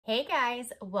Hey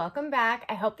guys, welcome back.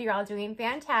 I hope you're all doing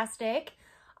fantastic.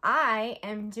 I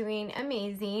am doing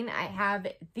amazing. I have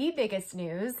the biggest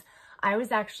news. I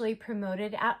was actually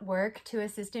promoted at work to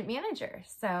assistant manager.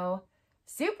 So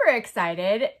super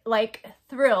excited, like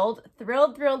thrilled.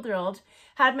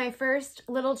 Had my first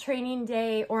little training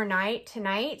day or night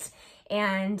tonight,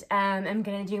 and I'm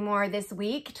gonna do more this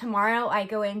week. Tomorrow I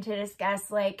go in to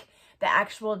discuss like the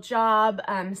actual job,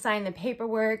 sign the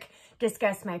paperwork,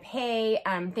 discuss my pay,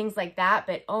 things like that.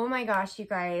 But oh my gosh, you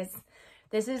guys,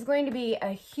 this is going to be a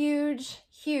huge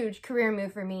career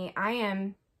move for me.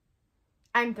 I'm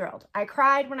thrilled. I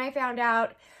cried when I found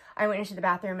out. I went into the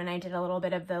bathroom and I did a little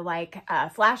bit of the like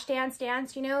flash dance,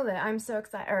 you know, that I'm so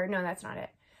excited, or no, that's not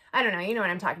it. I don't know, you know what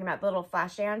I'm talking about, the little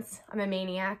flash dance. I'm a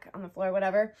maniac on the floor,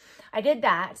 whatever. I did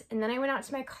that, and then I went out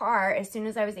to my car as soon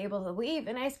as I was able to leave,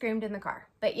 and I screamed in the car.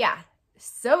 But yeah,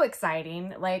 so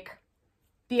exciting, like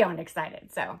beyond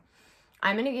excited. So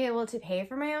I'm gonna be able to pay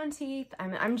for my own teeth.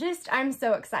 I'm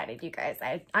so excited, you guys.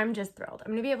 I'm just thrilled.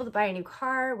 I'm gonna be able to buy a new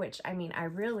car, which I mean, I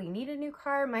really need a new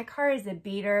car. My car is a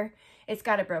beater. It's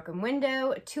got a broken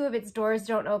window. 2 of its doors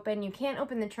don't open. You can't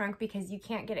open the trunk because you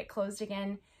can't get it closed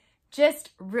again. Just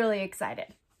really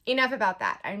excited. Enough about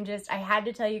that. I had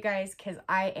to tell you guys because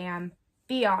I am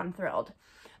beyond thrilled.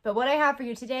 But what I have for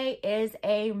you today is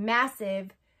a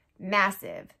massive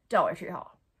Dollar Tree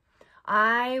haul.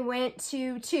 I went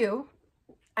to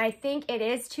I think it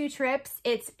is 2 trips.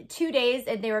 It's 2 days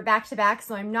and they were back to back,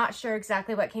 so I'm not sure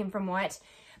exactly what came from what,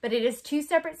 but it is 2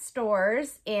 separate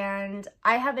stores and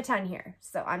I have a ton here.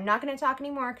 So I'm not going to talk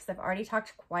anymore because I've already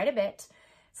talked quite a bit.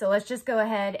 So let's just go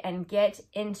ahead and get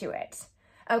into it.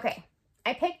 Okay,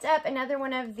 I picked up another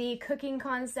one of the Cooking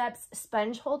Concepts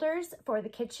sponge holders for the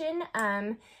kitchen.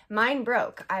 Mine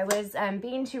broke. I was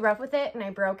being too rough with it and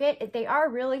I broke it. They are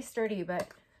really sturdy, but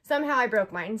somehow I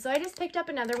broke mine. So I just picked up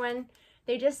another one.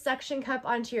 They just suction cup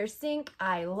onto your sink.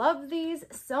 I love these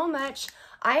so much.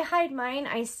 I hide mine.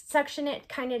 I suction it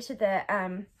kind of to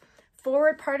the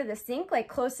forward part of the sink, like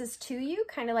closest to you,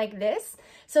 kind of like this.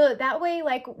 So that way,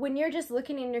 like when you're just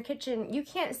looking in your kitchen, you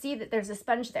can't see that there's a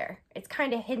sponge there. It's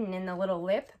kind of hidden in the little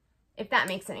lip, if that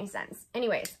makes any sense.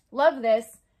 Anyways, love this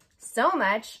so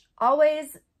much.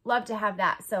 Always love to have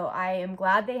that. So I am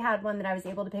glad they had one that I was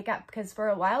able to pick up because for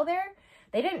a while there,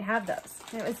 they didn't have those.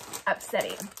 It was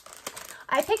upsetting.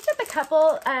 I picked up a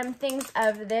couple things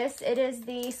of this. It is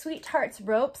the Sweet Tarts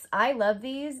ropes. I love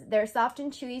these. They're soft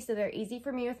and chewy, so they're easy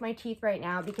for me with my teeth right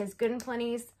now because Good and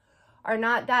Plenty's are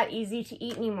not that easy to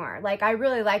eat anymore. Like, I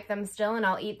really like them still and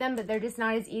I'll eat them, but they're just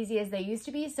not as easy as they used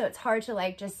to be, so it's hard to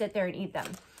like just sit there and eat them.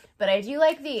 But I do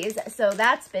like these, so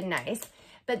that's been nice.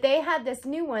 But they had this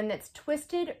new one that's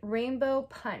Twisted Rainbow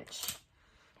Punch.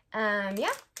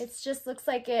 Yeah, it just looks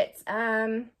like it's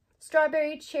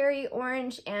strawberry, cherry,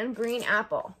 orange, and green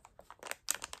apple.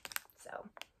 So,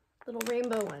 little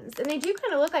rainbow ones. And they do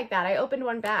kind of look like that. I opened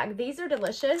one bag. These are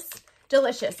delicious.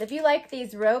 Delicious. If you like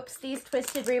these ropes, these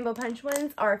Twisted Rainbow Punch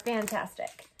ones are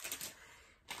fantastic.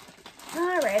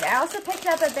 All right, I also picked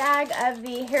up a bag of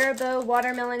the Haribo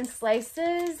watermelon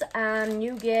slices.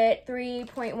 You get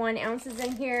 3.1 ounces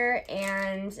in here,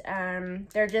 and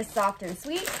they're just soft and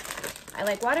sweet. I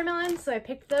like watermelon, so I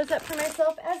picked those up for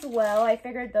myself as well. I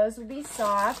figured those would be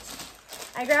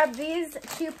soft. I grabbed these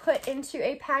to put into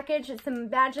a package. It's some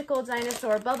magical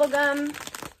dinosaur bubble gum.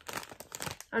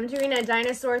 I'm doing a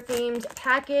dinosaur-themed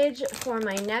package for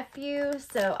my nephew,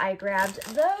 so I grabbed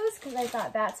those because I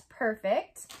thought that's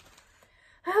perfect.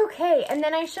 Okay, and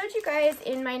then I showed you guys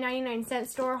in my 99-cent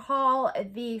store haul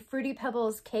the Fruity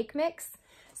Pebbles cake mix.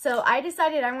 So I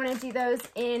decided I want to do those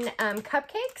in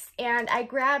cupcakes, and I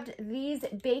grabbed these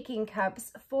baking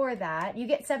cups for that. You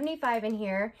get 75 in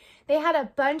here. They had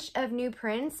a bunch of new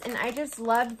prints, and I just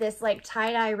loved this like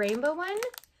tie-dye rainbow one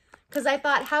because I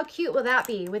thought, how cute will that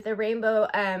be with the rainbow,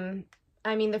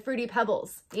 I mean the Fruity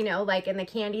Pebbles, you know, like and the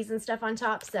candies and stuff on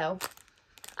top. So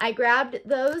I grabbed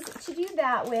those to do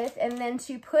that with, and then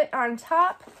to put on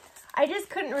top, I just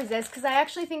couldn't resist because I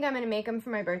actually think I'm going to make them for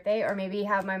my birthday, or maybe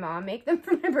have my mom make them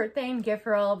for my birthday and give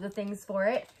her all of the things for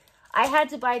it. I had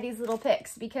to buy these little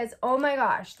picks because, oh my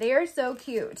gosh, they are so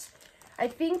cute. I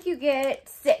think you get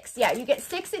 6. Yeah, you get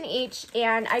 6 in each,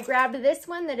 and I grabbed this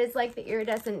one that is like the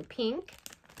iridescent pink.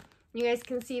 You guys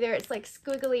can see there, it's like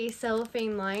squiggly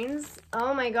cellophane lines.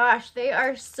 Oh my gosh, they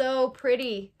are so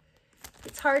pretty.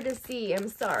 It's hard to see. I'm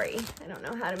sorry. I don't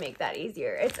know how to make that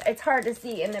easier. It's hard to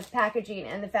see in the packaging,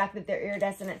 and the fact that they're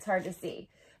iridescent, it's hard to see.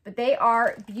 But they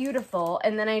are beautiful.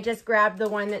 And then I just grabbed the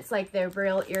one that's like the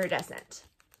real iridescent.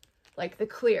 Like the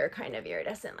clear kind of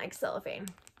iridescent, like cellophane.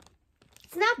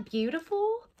 Isn't that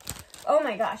beautiful? Oh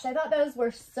my gosh, I thought those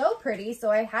were so pretty, so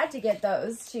I had to get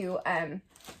those to,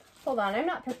 hold on, I'm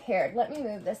not prepared. Let me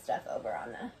move this stuff over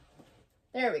on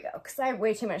there we go, because I have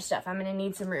way too much stuff. I'm going to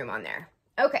need some room on there.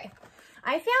 Okay,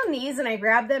 I found these and I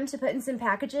grabbed them to put in some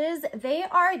packages. They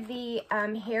are the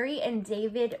Harry and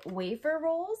David wafer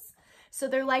rolls. So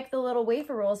they're like the little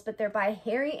wafer rolls, but they're by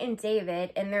Harry and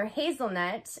David, and they're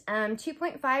hazelnut,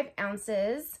 2.5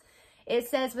 ounces. It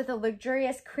says with a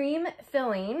luxurious cream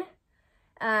filling.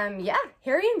 Yeah,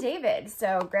 Harry and David.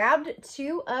 So grabbed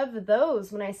 2 of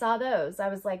those when I saw those. I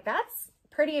was like, that's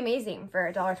pretty amazing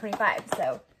for $1.25.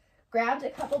 So grabbed a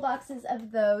couple boxes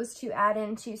of those to add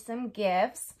into some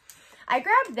gifts. I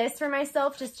grabbed this for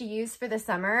myself just to use for the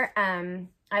summer.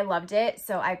 I loved it,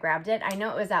 so I grabbed it. I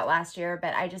know it was out last year,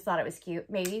 but I just thought it was cute.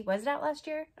 Maybe, was it out last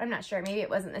year? I'm not sure. Maybe it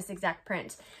wasn't this exact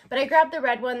print. But I grabbed the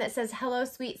red one that says, Hello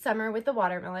Sweet Summer with the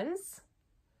watermelons.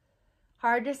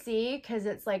 Hard to see because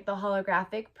it's like the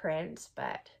holographic print,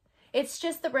 but it's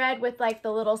just the red with like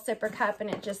the little sipper cup, and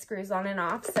it just screws on and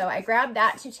off. So I grabbed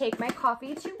that to take my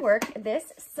coffee to work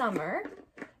this summer.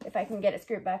 If I can get it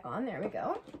screwed back on, there we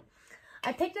go.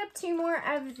 I picked up 2 more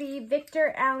of the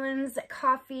Victor Allen's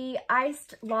Coffee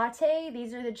Iced Latte.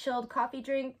 These are the chilled coffee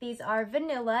drink. These are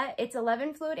vanilla. It's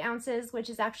 11 fluid ounces,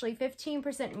 which is actually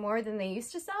 15% more than they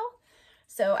used to sell.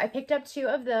 So I picked up 2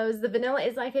 of those. The vanilla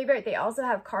is my favorite. They also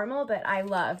have caramel, but I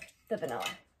love the vanilla.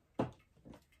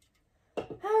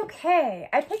 Okay,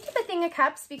 I picked up a thing of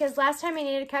cups because last time I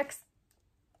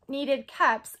needed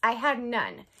cups, I had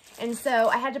none. And so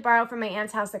I had to borrow from my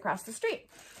aunt's house across the street.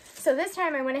 So this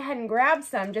time I went ahead and grabbed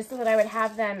some just so that I would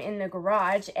have them in the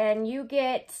garage. And you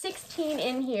get 16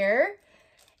 in here.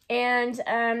 And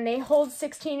they hold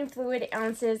 16 fluid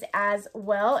ounces as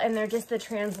well. And they're just the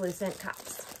translucent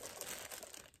cups.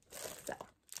 So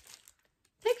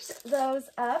picked those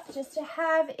up just to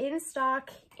have in stock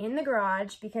in the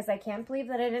garage because I can't believe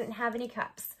that I didn't have any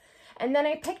cups. And then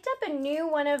I picked up a new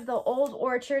one of the Old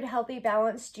Orchard Healthy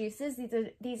Balanced juices.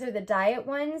 These are the diet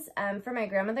ones for my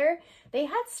grandmother. They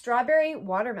had strawberry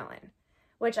watermelon,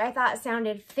 which I thought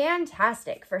sounded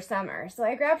fantastic for summer. So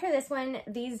I grabbed her this one.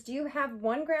 These do have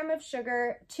 1 gram of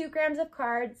sugar, 2 grams of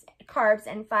carbs,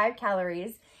 and 5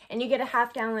 calories. And you get a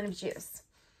 ½ gallon of juice.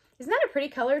 Isn't that a pretty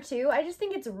color too? I just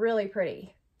think it's really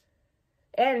pretty.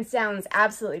 And sounds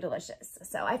absolutely delicious.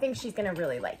 So I think she's going to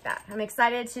really like that. I'm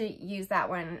excited to use that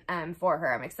one for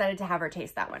her. I'm excited to have her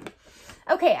taste that one.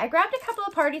 Okay, I grabbed a couple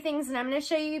of party things and I'm going to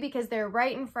show you because they're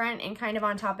right in front and kind of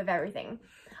on top of everything.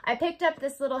 I picked up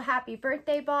this little happy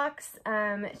birthday box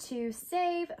to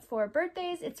save for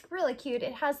birthdays. It's really cute.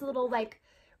 It has little like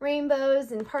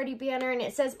rainbows and party banner, and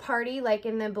it says party like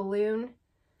in the balloon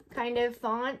kind of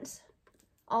font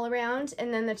all around,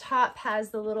 and then the top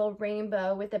has the little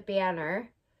rainbow with a banner.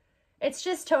 It's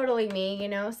just totally me, you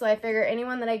know, so I figure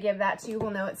anyone that I give that to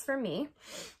will know it's for me.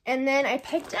 And then I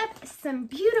picked up some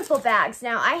beautiful bags.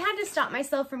 Now, I had to stop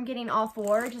myself from getting all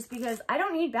 4 just because I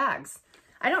don't need bags.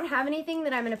 I don't have anything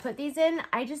that I'm going to put these in.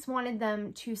 I just wanted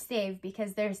them to save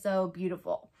because they're so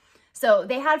beautiful. So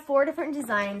they had 4 different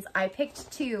designs. I picked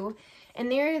 2,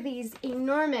 and they're these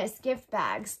enormous gift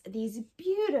bags, these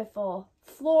beautiful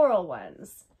floral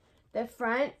ones. The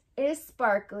front is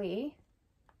sparkly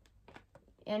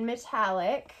and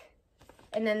metallic,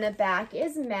 and then the back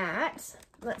is matte.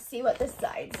 Let's see what the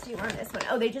sides do on this one.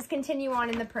 Oh, they just continue on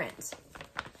in the print.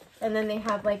 And then they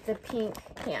have like the pink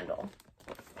handle.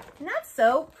 And that's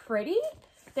so pretty.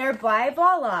 They're by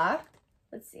Voila.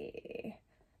 Let's see.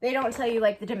 They don't tell you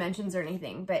like the dimensions or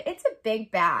anything, but it's a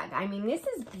big bag. I mean, this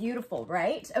is beautiful,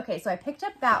 right? Okay, so I picked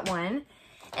up that one.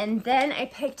 And then I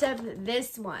picked up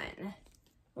this one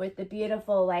with the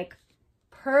beautiful like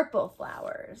purple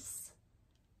flowers,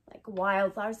 like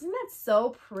wildflowers. Isn't that so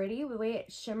pretty the way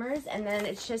it shimmers? And then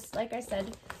it's just, like I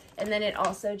said, and then it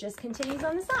also just continues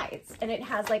on the sides and it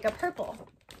has like a purple.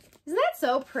 Isn't that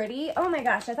so pretty? Oh my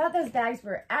gosh, I thought those bags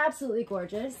were absolutely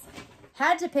gorgeous.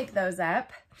 Had to pick those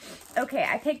up. Okay,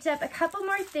 I picked up a couple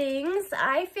more things.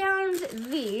 I found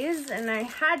these and I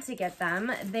had to get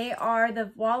them. They are the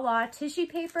Voila tissue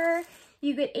paper.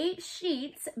 You get 8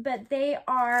 sheets, but they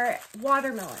are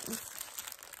watermelons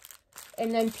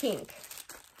and then pink.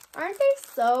 Aren't they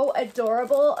so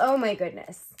adorable? Oh my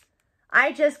goodness.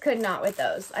 I just could not with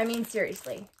those. I mean,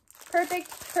 seriously. Perfect,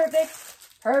 perfect,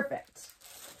 perfect.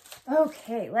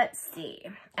 Okay, let's see.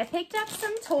 I picked up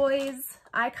some toys.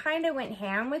 I kind of went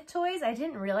ham with toys. I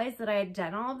didn't realize that I had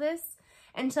done all of this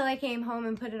until I came home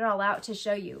and put it all out to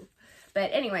show you. But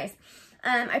anyways,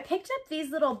 I picked up these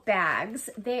little bags.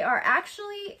 They are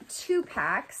actually 2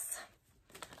 packs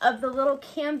of the little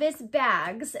canvas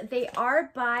bags. They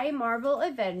are by Marvel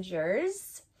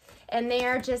Avengers. And they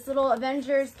are just little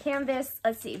Avengers canvas.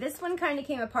 Let's see, this one kind of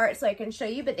came apart so I can show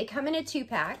you, but they come in a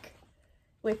 2-pack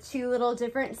with 2 little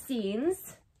different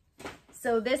scenes.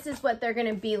 So this is what they're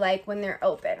gonna be like when they're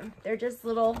open. They're just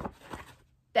little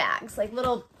bags, like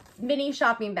little mini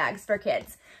shopping bags for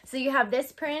kids. So you have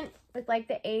this print with like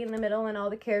the A in the middle and all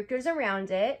the characters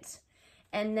around it.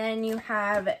 And then you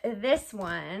have this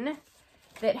one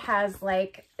that has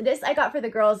like, this I got for the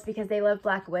girls because they love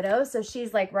Black Widow. So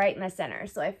she's like right in the center.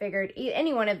 So I figured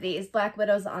any one of these, Black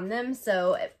Widow's on them.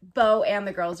 So Bo and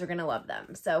the girls are gonna love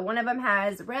them. So one of them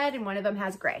has red and one of them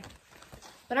has gray.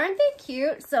 But aren't they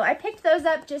cute? So I picked those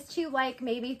up just to like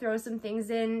maybe throw some things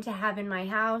in to have in my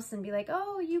house and be like,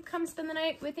 oh, you come spend the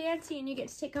night with Auntie and you get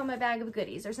to take home a bag of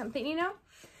goodies or something, you know?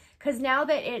 Because now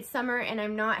that it's summer and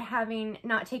I'm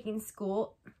not taking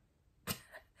school,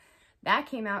 that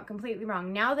came out completely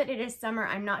wrong. Now that it is summer,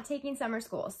 I'm not taking summer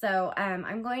school. So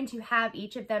I'm going to have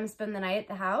each of them spend the night at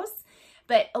the house,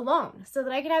 but alone, so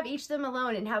that I could have each of them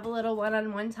alone and have a little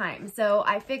one-on-one time. So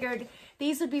I figured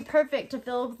these would be perfect to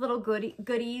fill with little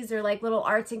goodies or like little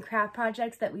arts and craft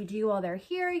projects that we do while they're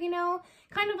here, you know,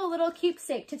 kind of a little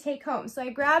keepsake to take home. So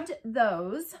I grabbed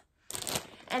those.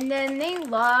 And then they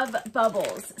love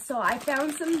bubbles. So I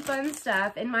found some fun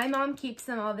stuff, and my mom keeps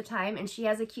them all the time, and she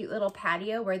has a cute little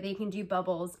patio where they can do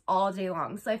bubbles all day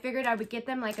long. So I figured I would get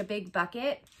them like a big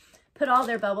bucket, put all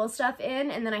their bubble stuff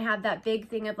in, and then I have that big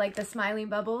thing of like the smiling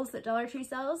bubbles that Dollar Tree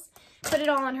sells. Put it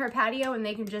all on her patio and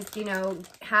they can just, you know,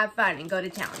 have fun and go to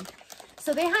town.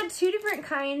 So they had 2 different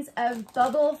kinds of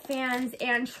bubble fans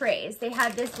and trays. They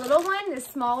had this little one, this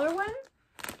smaller one,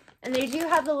 and they do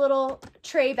have the little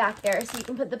tray back there so you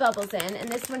can put the bubbles in. And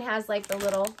this one has like the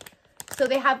little, so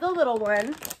they have the little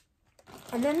one.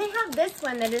 And then they have this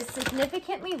one that is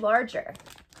significantly larger.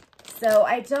 So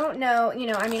I don't know, you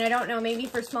know, I mean, I don't know, maybe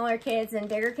for smaller kids and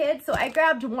bigger kids. So I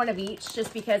grabbed one of each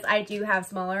just because I do have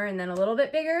smaller and then a little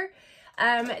bit bigger.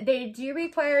 They do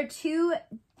require 2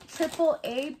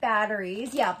 AAA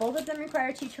batteries. Yeah, both of them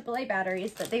require 2 AAA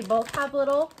batteries, but they both have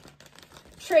little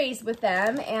trays with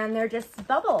them, and they're just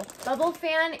bubble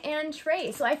fan and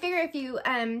tray. So I figure if you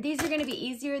these are going to be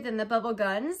easier than the bubble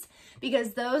guns,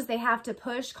 because those they have to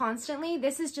push constantly.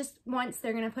 This is just once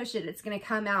they're going to push it, it's going to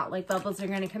come out, like bubbles are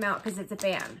going to come out because it's a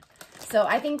fan. So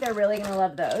I think they're really going to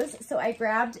love those. So I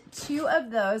grabbed 2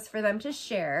 of those for them to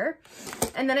share.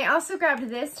 And then I also grabbed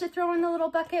this to throw in the little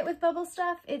bucket with bubble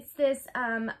stuff. It's this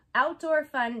Outdoor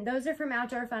Fun. Those are from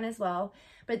Outdoor Fun as well,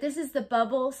 but this is the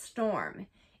Bubble Storm.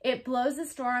 It blows a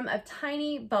storm of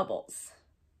tiny bubbles.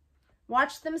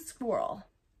 Watch them swirl.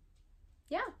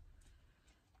 Yeah.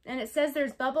 And it says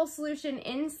there's bubble solution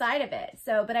inside of it.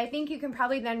 So, but I think you can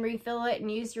probably then refill it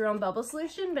and use your own bubble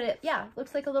solution. But it, yeah,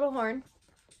 looks like a little horn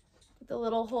with the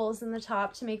little holes in the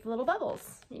top to make the little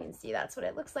bubbles. You can see that's what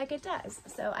it looks like it does.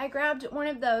 So I grabbed one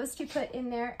of those to put in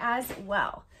there as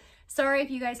well. Sorry if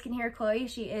you guys can hear Chloe.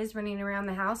 She is running around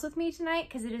the house with me tonight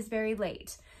because it is very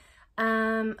late.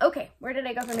 Okay, where did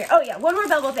I go from here? Oh yeah, one more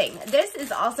bubble thing. This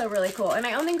is also really cool, and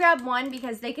I only grabbed one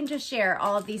because they can just share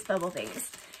all of these bubble things.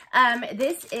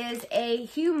 This is a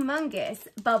humongous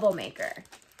bubble maker.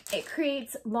 It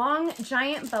creates long,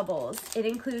 giant bubbles. It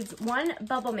includes 1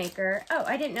 bubble maker. Oh,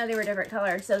 I didn't know they were different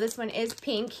colors. So this one is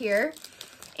pink here.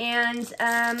 And,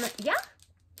 yeah,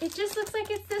 it just looks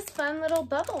like it's this fun little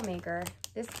bubble maker.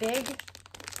 This big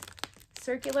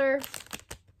circular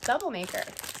bubble maker.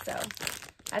 So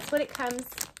that's what it comes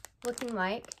looking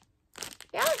like.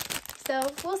 Yeah, so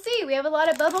we'll see. We have a lot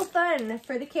of bubble fun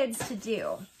for the kids to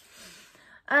do.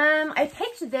 I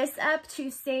picked this up to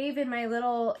save in my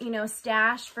little, you know,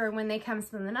 stash for when they come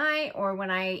spend the night or when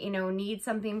I, you know, need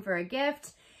something for a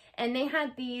gift. And they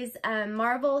had these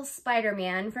Marvel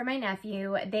Spider-Man for my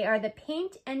nephew. They are the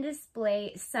paint and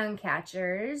display sun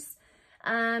catchers.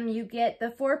 You get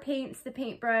the 4 paints, the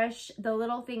paintbrush, the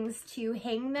little things to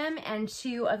hang them, and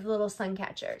 2 of the little sun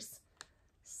catchers.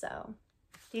 So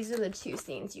these are the 2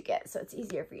 scenes you get, so it's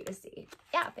easier for you to see.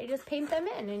 Yeah, they just paint them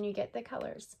in and you get the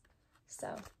colors.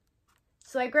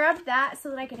 So I grabbed that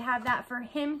so that I could have that for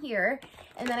him here.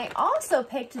 And then I also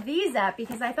picked these up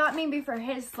because I thought maybe for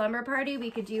his slumber party we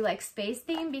could do like space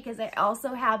theme, because I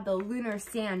also have the lunar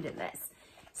sand in this.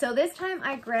 So this time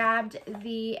I grabbed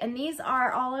and these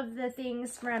are all of the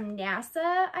things from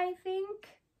NASA, I think.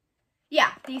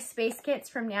 Yeah, these space kits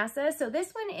from NASA. So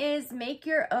this one is make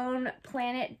your own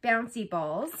planet bouncy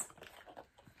balls.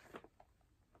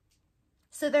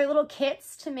 So they're little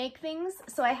kits to make things.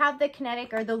 So I have the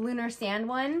kinetic or the lunar sand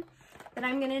one that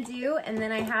I'm gonna do. And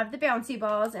then I have the bouncy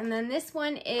balls. And then this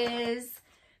one is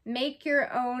make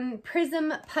your own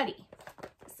prism putty.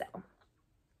 So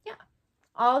yeah,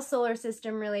 all solar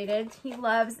system related. He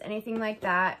loves anything like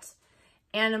that.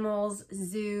 animals,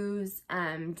 zoos,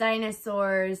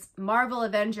 dinosaurs. Marvel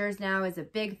Avengers now is a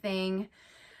big thing.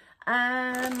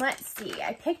 Let's see.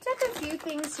 I picked up a few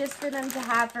things just for them to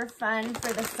have for fun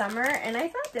for the summer, and I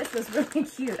thought this was really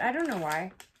cute. I don't know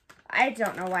why. I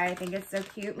don't know why I think it's so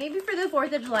cute. Maybe for the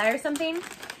 4th of July or something.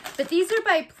 But these are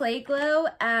by Play-Glow,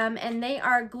 and they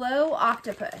are Glow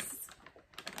Octopus.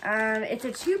 It's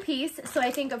a 2-piece, so I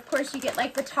think, of course, you get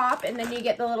like the top, and then you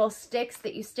get the little sticks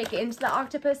that you stick into the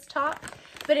octopus top.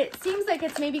 But it seems like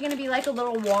it's maybe going to be like a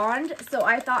little wand, so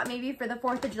I thought maybe for the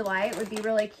 4th of July it would be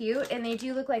really cute, and they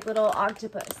do look like little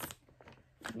octopus.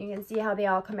 You can see how they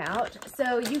all come out.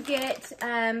 So you get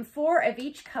 4 of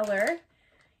each color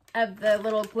of the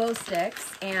little glow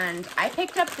sticks, and I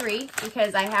picked up 3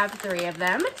 because I have 3 of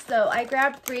them. So I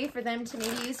grabbed 3 for them to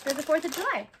maybe use for the 4th of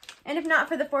July. And if not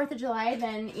for the 4th of July,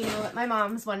 then, you know, at my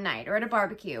mom's one night or at a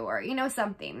barbecue or, you know,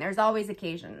 something. There's always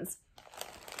occasions.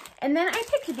 And then I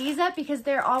picked these up because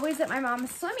they're always at my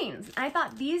mom's swimmings. I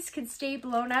thought these could stay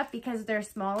blown up because they're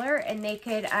smaller, and they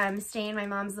could stay in my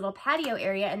mom's little patio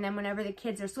area, and then whenever the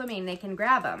kids are swimming, they can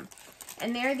grab them.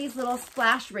 And they're these little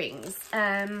splash rings.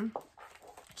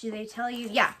 Do they tell you?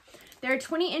 Yeah. They're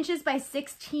 20 inches by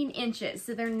 16 inches,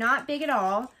 so they're not big at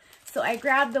all. So I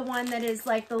grabbed the one that is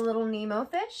like the little Nemo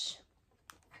fish.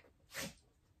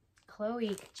 Chloe,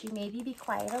 could you maybe be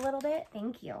quiet a little bit?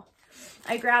 Thank you.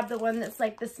 I grabbed the one that's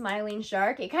like the smiling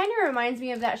shark. It kind of reminds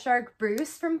me of that shark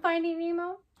Bruce from Finding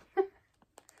Nemo.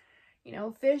 You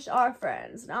know, fish are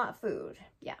friends, not food.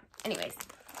 Yeah. Anyways,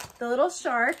 the little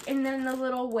shark, and then the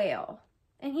little whale.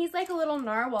 And he's like a little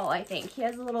narwhal, I think. He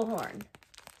has a little horn.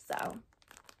 So,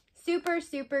 super,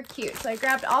 super cute. So I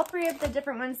grabbed all 3 of the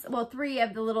different ones, well, 3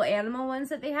 of the little animal ones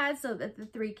that they had, so that the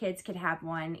 3 kids could have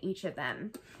one, each of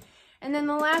them. And then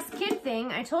the last kid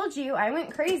thing, I told you I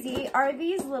went crazy, are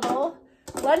these little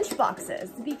lunch boxes,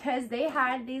 because they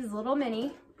had these little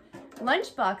mini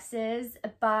lunch boxes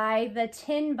by the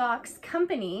Tin Box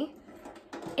Company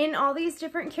in all these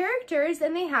different characters,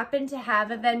 and they happen to have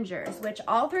Avengers, which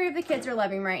all 3 of the kids are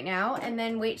loving right now. And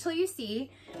then wait till you see,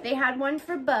 they had one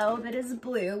for Bo that is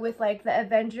blue with like the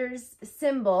Avengers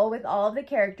symbol with all of the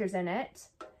characters in it.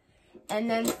 And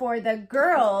then for the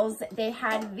girls, they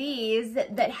had these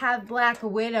that have Black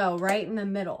Widow right in the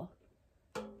middle.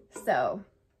 So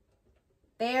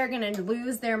they are going to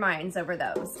lose their minds over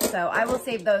those. So I will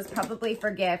save those probably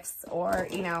for gifts, or,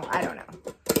 you know, I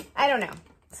don't know,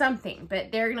 something,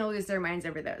 but they're going to lose their minds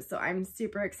over those. So I'm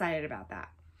super excited about that.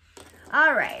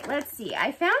 All right, let's see.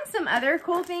 I found some other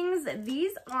cool things.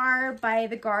 These are by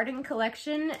the Garden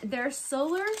Collection. They're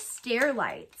solar stair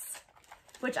lights,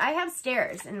 which I have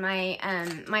stairs in my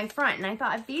my front, and I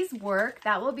thought if these work,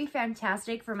 that will be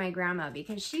fantastic for my grandma,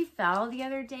 because she fell the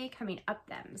other day coming up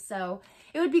them. So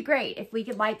it would be great if we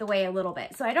could light the way a little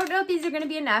bit. So I don't know if these are going to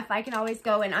be enough. I can always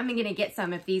go, and I'm going to get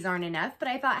some if these aren't enough, but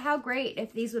I thought how great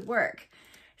if these would work.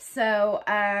 So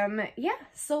yeah,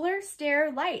 solar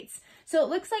stair lights. So it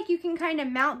looks like you can kind of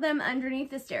mount them underneath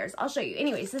the stairs. I'll show you.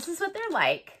 Anyways, this is what they're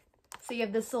like. So you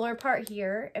have the solar part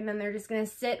here, and then they're just going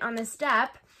to sit on the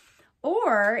step.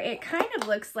 Or it kind of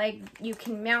looks like you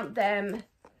can mount them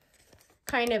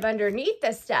kind of underneath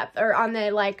the step, or on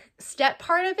the like step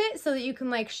part of it, so that you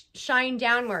can like shine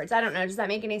downwards. I don't know. Does that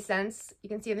make any sense? You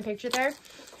can see in the picture there.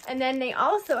 And then they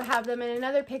also have them in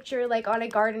another picture like on a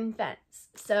garden fence.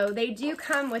 So they do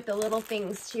come with the little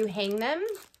things to hang them.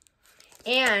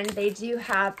 And they do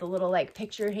have the little like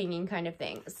picture hanging kind of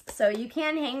things. So you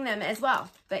can hang them as well.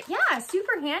 But yeah,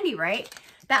 super handy, right?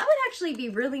 That would actually be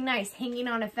really nice hanging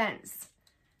on a fence,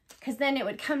 because then it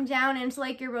would come down into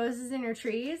like your roses and your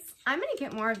trees. I'm going to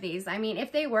get more of these. I mean,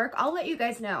 if they work, I'll let you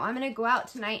guys know. I'm going to go out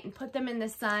tonight and put them in the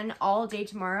sun all day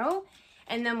tomorrow,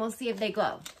 and then we'll see if they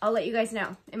glow. I'll let you guys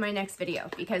know in my next video,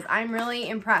 because I'm really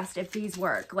impressed if these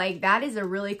work. Like, that is a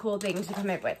really cool thing to come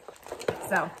up with.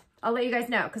 So I'll let you guys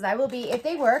know, because I will be, if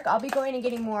they work, I'll be going and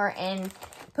getting more and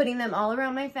putting them all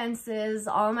around my fences,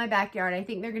 all in my backyard. I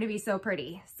think they're going to be so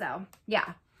pretty. So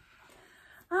yeah.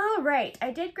 All right,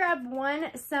 I did grab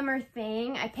one summer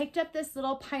thing. I picked up this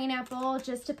little pineapple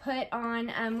just to put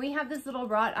on. We have this little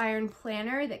wrought iron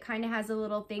planner that kind of has a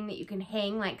little thing that you can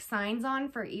hang like signs on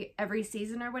for every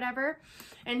season or whatever.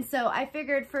 And so I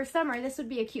figured for summer, this would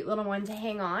be a cute little one to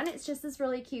hang on. It's just this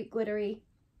really cute glittery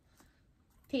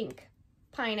pink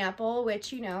pineapple,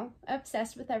 which, you know,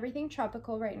 obsessed with everything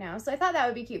tropical right now. So I thought that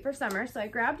would be cute for summer. So I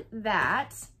grabbed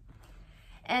that.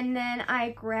 And then I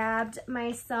grabbed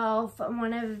myself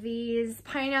one of these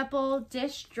pineapple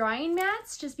dish drying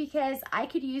mats, just because I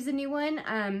could use a new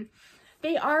one.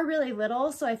 They are really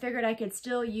little, so I figured I could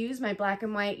still use my black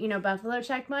and white, you know, buffalo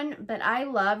check one. But I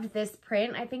loved this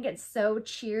print. I think it's so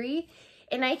cheery.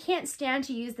 and I can't stand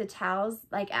to use the towels,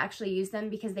 like actually use them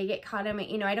because they get caught in my,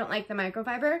 you know, I don't like the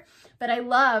microfiber, but I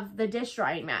love the dish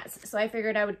drying mats. So I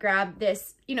figured I would grab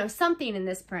this, you know, something in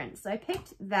this print. So I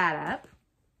picked that up.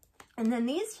 And then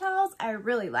these towels I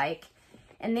really like,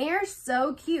 and they are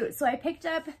so cute. So I picked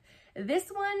up this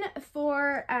one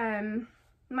for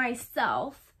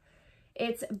myself.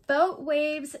 It's Boat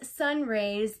Waves Sun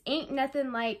Rays, Ain't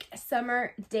Nothing Like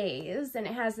Summer Days, and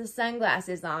it has the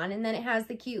sunglasses on, and then it has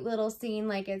the cute little scene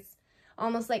like it's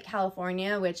almost like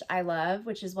California, which I love,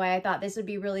 which is why I thought this would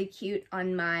be really cute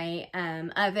on my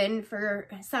oven for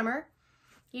summer,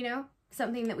 you know,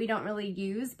 something that we don't really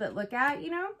use but look at,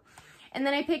 you know. And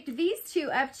then I picked these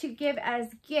two up to give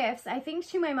as gifts, I think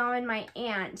to my mom and my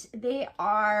aunt. They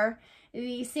are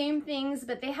the same things,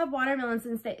 but they have watermelons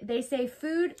and they say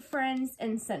food, friends,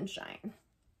 and sunshine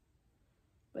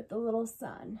with the little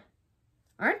sun.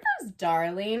 Aren't those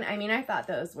darling? I mean, I thought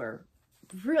those were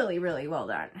really, really well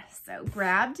done. So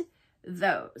grabbed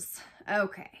those.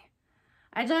 Okay.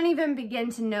 I don't even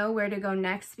begin to know where to go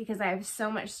next because I have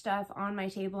so much stuff on my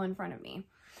table in front of me.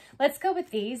 Let's go with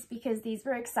these because these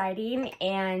were exciting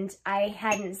and I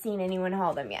hadn't seen anyone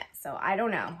haul them yet. So I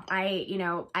don't know.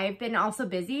 I've been also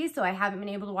busy, so I haven't been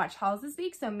able to watch hauls this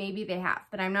week. So maybe they have,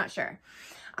 but I'm not sure.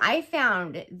 I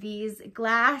found these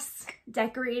glass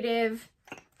decorative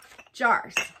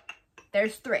jars.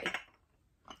 There's 3.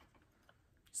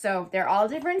 So they're all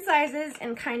different sizes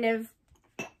and kind of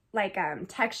like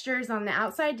textures on the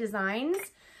outside designs.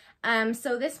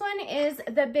 So this one is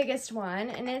the biggest one,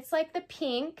 and it's like the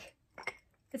pink.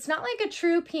 It's not like a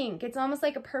true pink. It's almost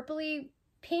like a purpley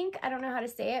pink. I don't know how to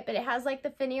say it, but it has like the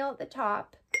finial at the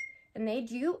top, and they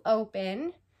do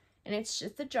open, and it's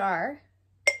just a jar,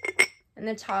 and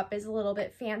the top is a little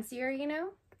bit fancier, you know?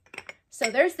 So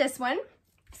there's this one.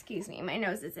 Excuse me, my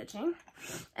nose is itching.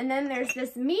 And then there's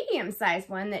this medium-sized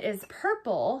one that is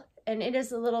purple, and it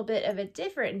is a little bit of a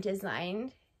different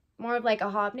design, more of like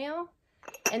a hobnail.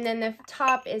 And then the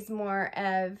top is more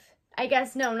of, I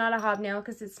guess, no, not a hobnail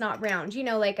because it's not round. You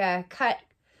know, like a cut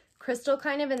crystal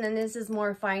kind of. And then this is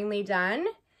more finely done.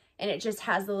 And it just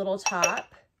has the little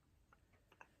top.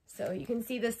 So you can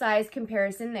see the size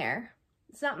comparison there.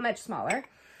 It's not much smaller.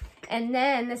 And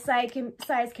then the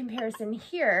size comparison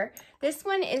here. This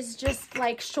one is just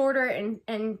like shorter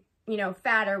and you know,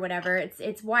 fat or whatever.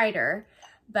 It's wider.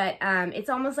 But it's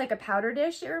almost like a powder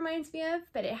dish, it reminds me of,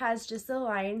 but it has just the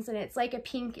lines, and it's like a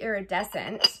pink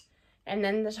iridescent. And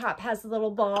then the top has a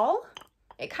little ball.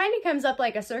 It kind of comes up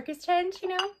like a circus tent, you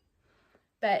know?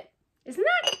 But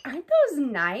aren't those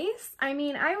nice? I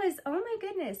mean, oh my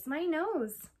goodness, my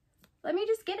nose. Let me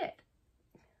just get it.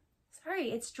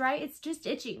 Sorry, it's dry, it's just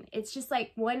itching. It's just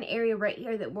like one area right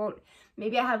here that won't,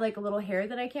 maybe I have like a little hair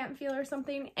that I can't feel or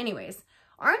something. Anyways.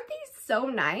 Aren't these so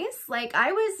nice? Like,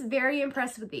 I was very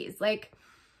impressed with these. Like,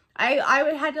 I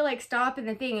would had to like stop in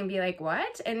the thing and be like,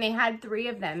 what? And they had 3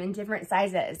 of them in different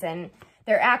sizes, and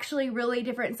they're actually really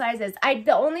different sizes.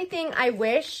 The only thing I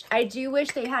do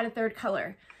wish they had a 3rd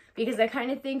color, because I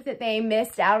kind of think that they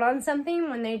missed out on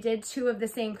something when they did 2 of the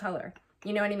same color.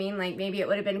 You know what I mean? Like, maybe it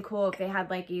would have been cool if they had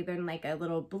like either like a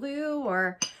little blue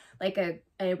or like a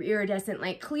iridescent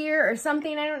like clear or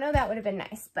something. I don't know. That would have been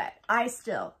nice, but I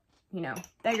still, you know,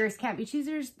 beggars can't be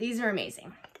choosers. These are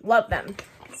amazing. Love them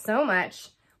so much.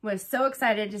 Was so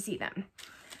excited to see them.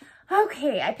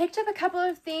 Okay, I picked up a couple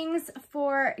of things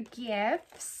for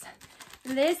gifts.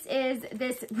 This is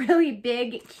this really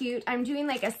big, cute, I'm doing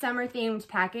like a summer themed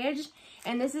package.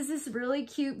 And this is this really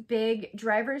cute, big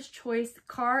Driver's Choice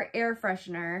car air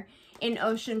freshener in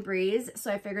Ocean Breeze.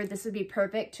 So I figured this would be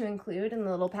perfect to include in the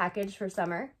little package for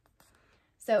summer.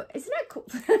 So isn't that cool?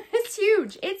 It's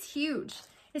huge. It's huge.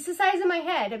 It's the size of my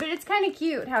head, but it's kind of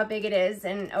cute how big it is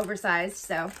and oversized.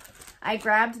 So I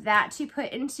grabbed that to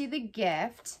put into the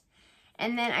gift.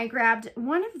 And then I grabbed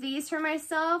one of these for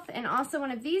myself and also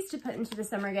one of these to put into the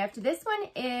summer gift. This one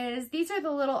is, these are the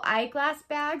little eyeglass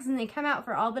bags, and they come out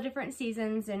for all the different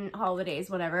seasons and holidays,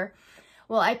 whatever.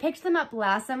 Well, I picked them up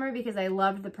last summer because I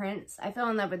loved the prints. I fell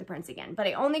in love with the prints again, but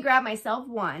I only grabbed myself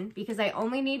one because I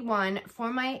only need one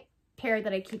for my pair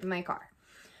that I keep in my car.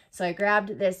 So I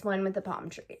grabbed this one with the palm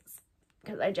trees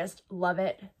because I just love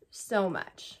it so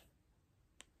much.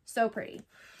 So pretty.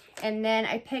 And then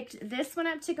I picked this one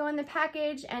up to go in the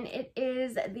package, and it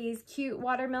is these cute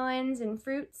watermelons and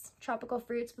fruits, tropical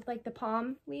fruits with like the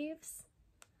palm leaves.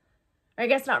 Or I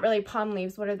guess not really palm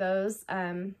leaves. What are those?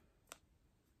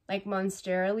 Like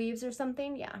monstera leaves or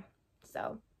something. Yeah.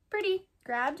 So pretty.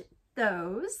 Grabbed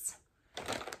those.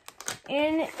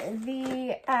 in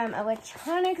the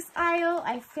electronics aisle,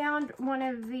 I found one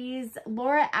of these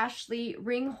Laura Ashley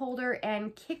ring holder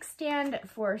and kickstand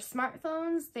for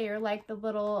smartphones. They are like the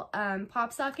little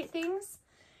pop socket things.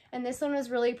 And this one was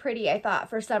really pretty, I thought,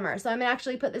 for summer. So I'm gonna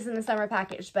actually put this in the summer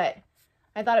package, but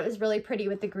I thought it was really pretty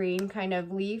with the green kind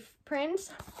of leaf print.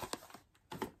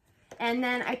 And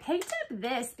then I picked up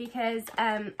this because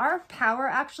our power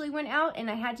actually went out and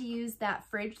I had to use that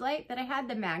fridge light that I had,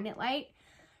 the magnet light.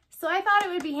 So I thought it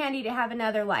would be handy to have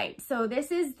another light. So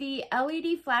this is the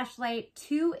LED flashlight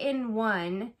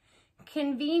 2-in-1,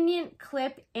 convenient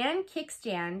clip and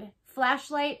kickstand,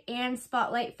 flashlight and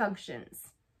spotlight functions.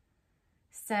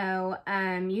 So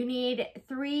you need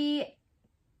 3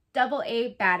 AA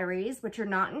batteries, which are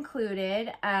not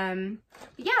included.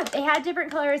 Yeah, they had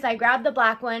different colors. I grabbed the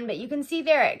black one, but you can see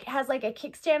there it has like a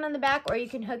kickstand on the back, or you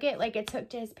can hook it like it's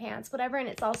hooked to his pants, whatever, and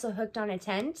it's also hooked on a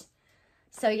tent.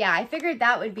 So yeah, I figured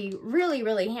that would be really,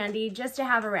 really handy just to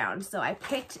have around. So I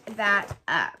picked that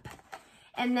up.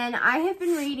 And then I have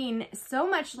been reading so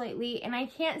much lately, and I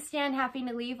can't stand having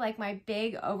to leave like my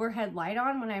big overhead light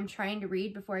on when I'm trying to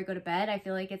read before I go to bed. I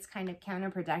feel like it's kind of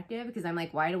counterproductive because I'm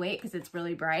like wide awake because it's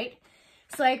really bright.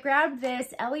 So I grabbed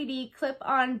this LED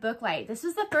clip-on book light. This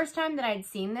was the first time that I'd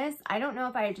seen this. I don't know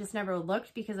if I had just never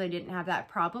looked because I didn't have that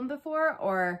problem before,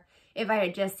 or if I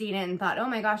had just seen it and thought, oh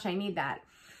my gosh, I need that.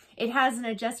 It has an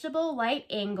adjustable light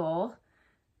angle.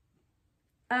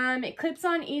 It clips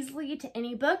on easily to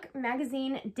any book,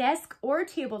 magazine, desk, or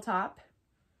tabletop.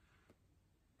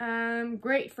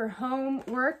 Great for home,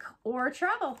 work, or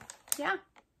travel. Yeah.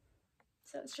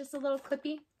 So it's just a little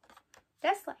clippy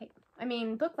desk light.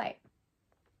 Book light.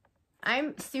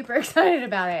 I'm super excited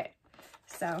about it.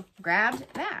 So grabbed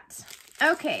that.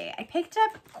 Okay, I picked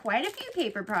up quite a few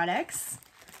paper products.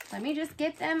 Let me just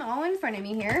get them all in front of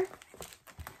me here.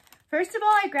 First of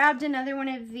all, I grabbed another one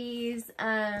of these,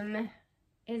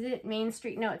 is it Main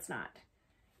Street? No, it's not.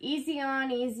 Easy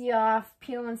on, easy off,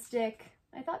 peel and stick.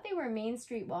 I thought they were Main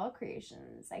Street wall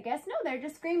creations. I guess no, they're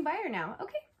just Green Buyer now.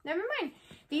 Okay, never mind.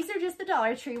 These are just the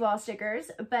Dollar Tree wall stickers,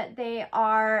 but they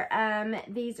are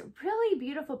these really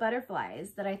beautiful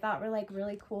butterflies that I thought were like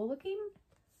really cool looking.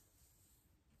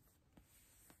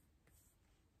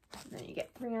 And then you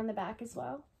get 3 on the back as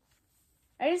well.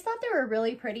 I just thought they were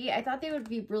really pretty. I thought they would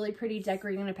be really pretty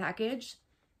decorating a package.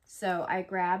 So I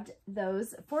grabbed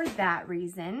those for that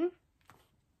reason.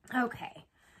 Okay.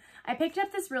 I picked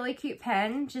up this really cute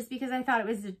pen just because I thought it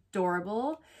was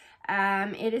adorable.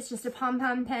 It is just a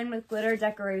pom-pom pen with glitter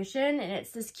decoration, and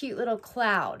it's this cute little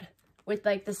cloud with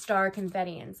like the star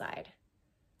confetti inside.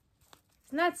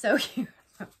 Isn't that so cute?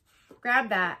 Grab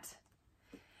that.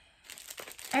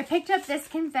 I picked up this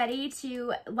confetti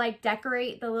to like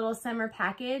decorate the little summer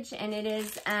package, and it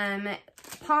is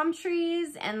palm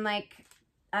trees and like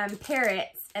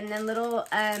parrots, and then little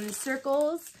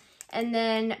circles, and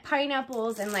then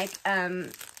pineapples and like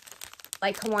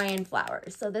Hawaiian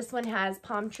flowers. So this one has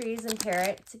palm trees and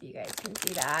parrots, if you guys can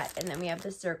see that, and then we have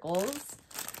the circles,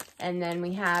 and then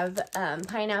we have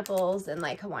pineapples and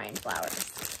like Hawaiian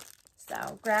flowers.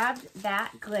 So grabbed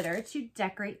that glitter to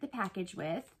decorate the package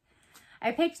with.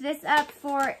 I picked this up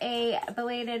for a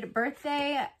belated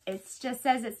birthday. It just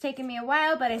says it's taken me a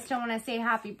while, but I still want to say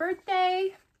happy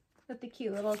birthday with the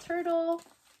cute little turtle.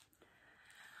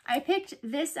 I picked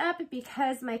this up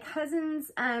because my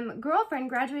cousin's girlfriend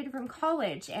graduated from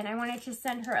college, and I wanted to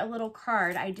send her a little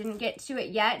card. I didn't get to it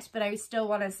yet, but I still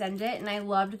want to send it, and I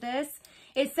loved this.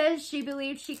 It says she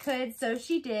believed she could, so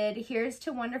she did. Here's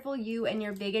to wonderful you and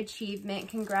your big achievement.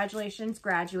 Congratulations,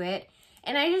 graduate.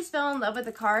 And I just fell in love with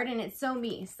the card, and it's so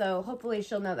me, so hopefully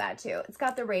she'll know that too. It's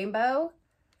got the rainbow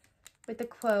with the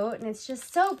quote, and it's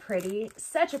just so pretty.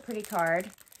 Such a pretty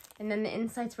card. And then the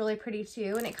inside's really pretty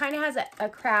too. And it kind of has a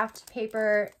craft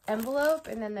paper envelope,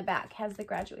 and then the back has the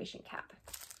graduation cap.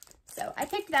 So I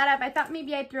picked that up. I thought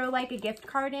maybe I'd throw like a gift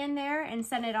card in there and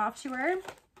send it off to her.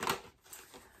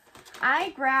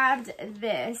 I grabbed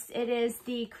this. It is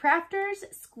the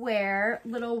Crafters Square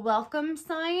little welcome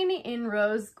sign in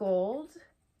rose gold.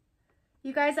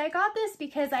 You guys, I got this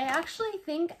because I actually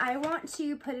think I want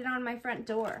to put it on my front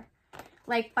door.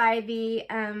 Like by the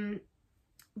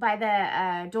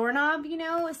doorknob, you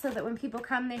know, so that when people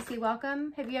come, they say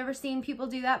welcome. Have you ever seen people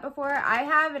do that before? I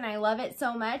have, and I love it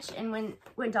so much. And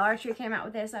when Dollar Tree came out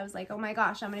with this, I was like, oh my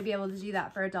gosh, I'm going to be able to do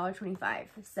that for $1.25.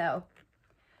 So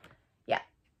yeah,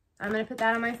 I'm going to put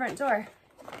that on my front door.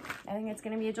 I think it's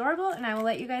going to be adorable, and I will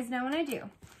let you guys know when I do.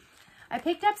 I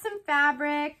picked up some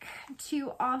fabric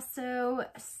to also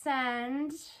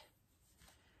send.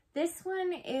 This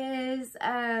one is,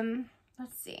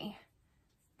 let's see.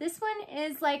 This one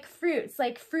is like fruits,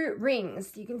 like fruit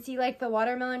rings. You can see like the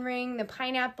watermelon ring, the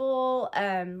pineapple,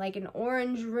 like an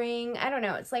orange ring. I don't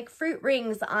know. It's like fruit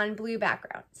rings on blue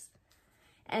backgrounds.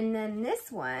 And then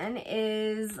this one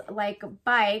is like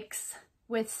bikes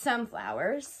with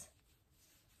sunflowers.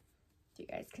 You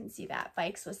guys can see that,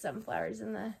 bikes with sunflowers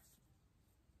in the,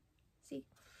 see,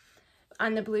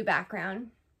 on the blue background.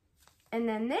 And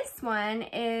then this one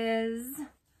is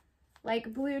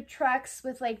like blue trucks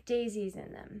with like daisies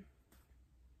in them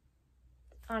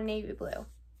on navy blue.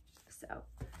 So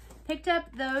picked up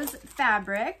those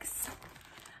fabrics.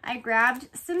 I grabbed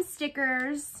some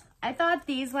stickers. I thought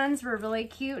these ones were really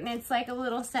cute, and it's like a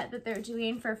little set that they're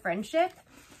doing for friendship.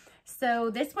 So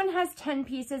this one has 10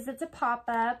 pieces. It's a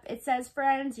pop-up. It says,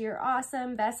 friends, you're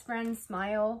awesome. Best friends,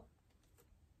 smile.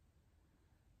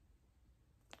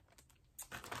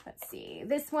 Let's see.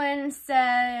 This one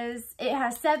says, it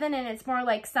has 7 and it's more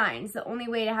like signs. The only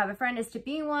way to have a friend is to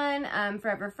be one.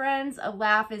 Forever friends. A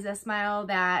laugh is a smile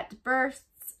that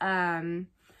bursts.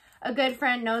 A good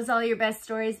friend knows all your best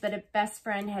stories, but a best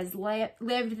friend has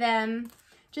lived them.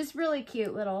 Just really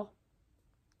cute little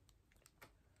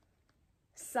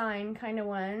sign kind of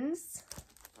ones.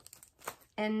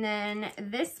 And then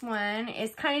this one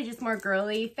is kind of just more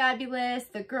girly. Fabulous,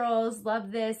 the girls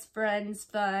love this, friends,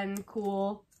 fun,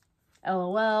 cool,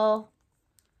 LOL.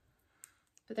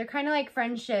 But they're kind of like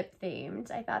friendship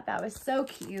themed. I thought that was so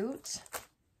cute.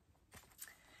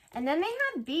 And then they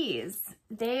have these.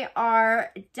 They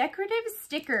are decorative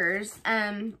stickers,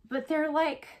 but they're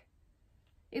like,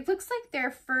 it looks like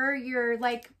they're for your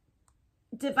like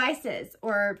devices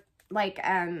or like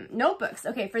notebooks.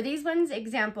 Okay, for these ones,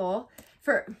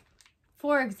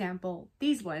 for example,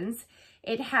 these ones,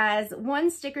 it has 1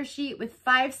 sticker sheet with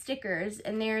 5 stickers,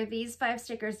 and there are these 5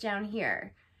 stickers down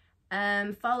here.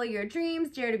 Follow your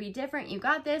dreams, dare to be different, you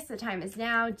got this, the time is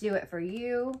now, do it for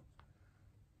you.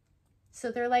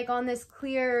 So they're like on this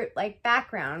clear like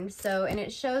background, so, and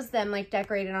it shows them like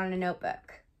decorated on a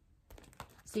notebook.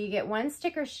 So you get 1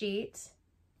 sticker sheet,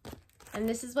 and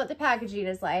this is what the packaging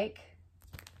is like.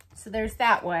 So there's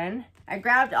that one. I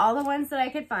grabbed all the ones that I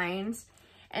could find.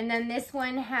 And then this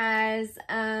one has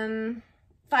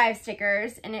 5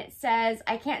 stickers, and it says,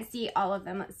 I can't see all of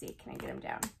them. Let's see, can I get them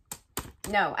down?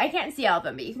 No, I can't see all of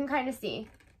them, but you can kind of see.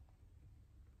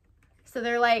 So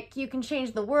they're like, you can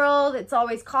change the world. It's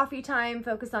always coffee time.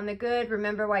 Focus on the good.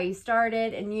 Remember why you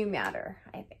started, and you matter,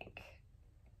 I think.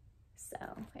 So,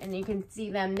 and you can see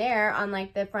them there on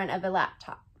like the front of a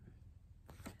laptop.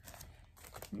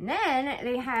 And then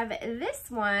they have this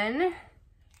one,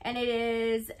 and it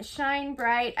is Shine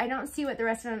Bright. I don't see what the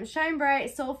rest of them, Shine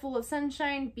Bright, Soul Full of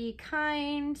Sunshine, Be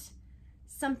Kind,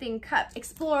 something Cup,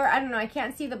 Explore. I don't know, I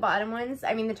can't see the bottom ones,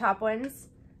 I mean the top ones,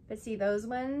 but see those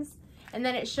ones. And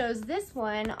then it shows this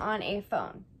one on a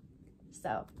phone.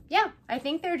 So yeah, I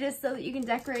think they're just so that you can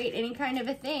decorate any kind of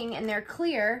a thing, and they're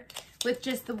clear with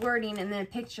just the wording and the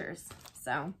pictures.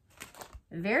 So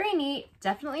very neat.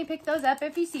 Definitely pick those up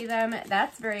if you see them.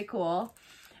 That's very cool.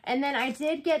 And then I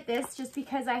did get this just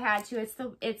because I had to.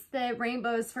 It's the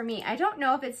Rainbows for Me. I don't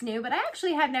know if it's new, but I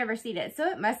actually had never seen it, so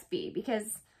it must be,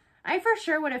 because I for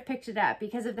sure would have picked it up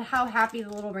because of how happy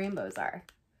the little rainbows are.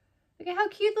 Look at how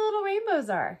cute the little rainbows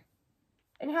are.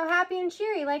 And how happy and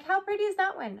cheery. Like, how pretty is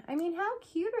that one? I mean, how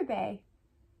cute are they?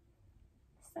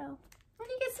 So, and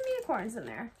you get some unicorns in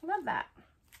there. Love that.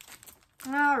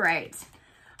 All right.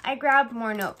 I grabbed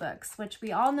more notebooks, which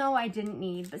we all know I didn't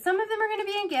need, but some of them are going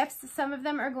to be in gifts. Some of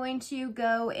them are going to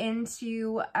go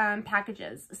into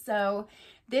packages. So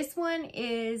this one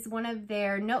is one of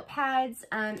their notepads.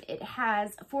 It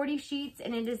has 40 sheets,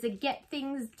 and it is a Get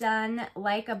Things Done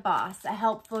Like a Boss, a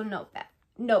helpful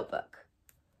notebook.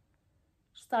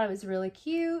 Just thought it was really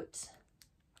cute.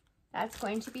 That's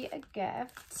going to be a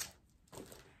gift.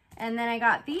 And then I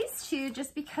got these 2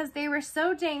 just because they were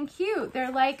so dang cute.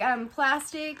 They're like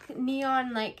plastic,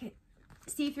 neon, like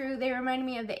see-through. They reminded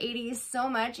me of the 80s so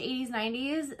much, 80s,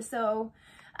 90s. So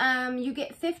you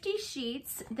get 50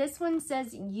 sheets. This one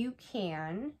says You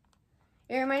Can.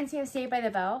 It reminds me of Saved by the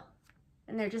Bell.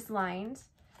 And they're just lined.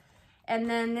 And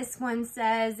then this one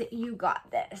says You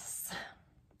Got This.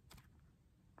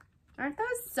 Aren't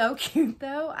those so cute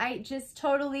though? I just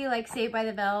totally like Saved by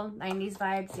the Bell, 90s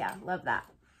vibes. Yeah, love that.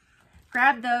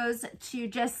 Grab those to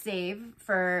just save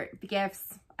for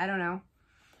gifts. I don't know.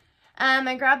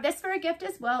 I grabbed this for a gift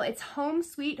as well. It's Home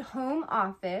Sweet Home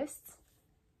Office.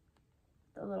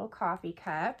 The little coffee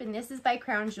cup. And this is by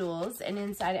Crown Jewels. And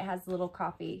inside it has little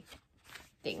coffee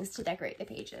things to decorate the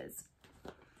pages.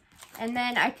 And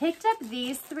then I picked up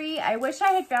these 3. I wish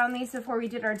I had found these before we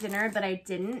did our dinner, but I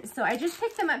didn't. So I just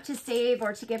picked them up to save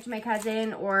or to give to my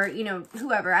cousin or, you know,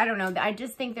 whoever. I don't know. I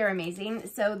just think they're amazing.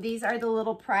 So these are the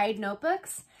little Pride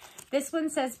notebooks. This one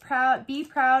says, be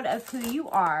proud of who you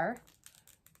are,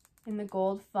 in the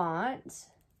gold font.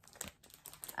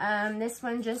 This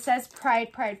one just says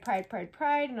pride, pride, pride, pride,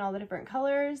 pride in all the different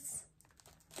colors.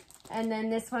 And then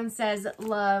this one says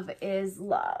love is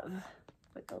love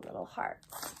with the little heart.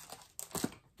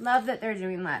 Love that they're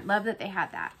doing that. Love that they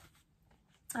had that.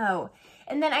 Oh,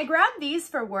 and then I grabbed these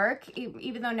for work,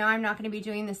 even though now I'm not going to be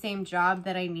doing the same job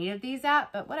that I needed these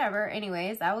at, but whatever.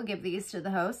 Anyways, I will give these to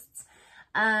the hosts.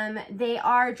 They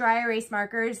are dry erase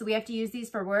markers. We have to use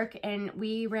these for work, and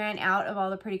we ran out of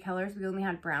all the pretty colors. We only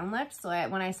had brown left, so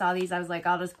when I saw these, I was like,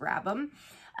 I'll just grab them.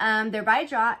 They're by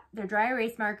Jot. They're dry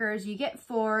erase markers. You get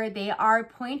 4. They are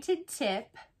pointed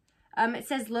tip. It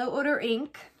says low odor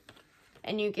ink.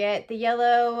 And you get the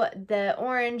yellow, the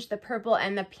orange, the purple,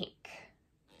 and the pink.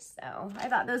 So I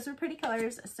thought those were pretty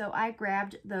colors, so I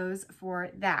grabbed those for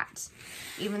that.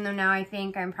 Even though now I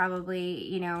think I'm probably,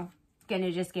 you know,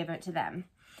 gonna just give it to them.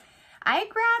 I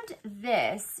grabbed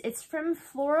this. It's from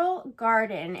Floral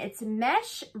Garden. It's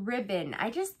mesh ribbon.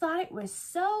 I just thought it was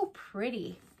so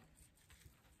pretty.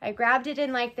 I grabbed it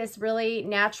in like this really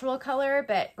natural color,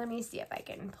 but let me see if I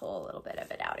can pull a little bit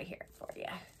of it out of here for you.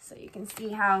 So you can see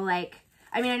how like,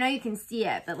 I mean, I know you can see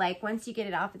it, but like once you get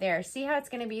it off of there, see how it's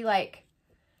going to be like,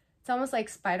 it's almost like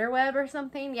spider web or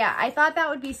something. Yeah, I thought that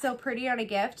would be so pretty on a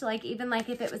gift. Like even like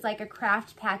if it was like a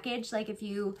craft package, like if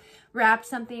you wrapped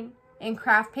something in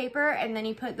craft paper and then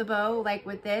you put the bow like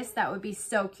with this, that would be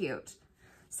so cute.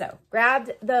 So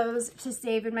grabbed those to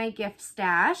save in my gift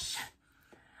stash.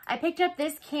 I picked up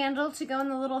this candle to go in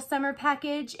the little summer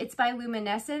package. It's by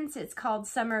Luminescence. It's called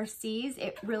Summer Seas.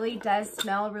 It really does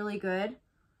smell really good.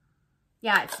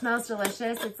 Yeah, it smells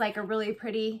delicious. It's like a really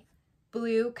pretty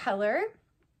blue color.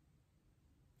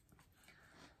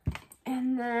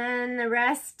 And then the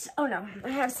rest, oh no, I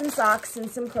have some socks and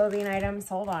some clothing items.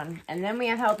 Hold on. And then we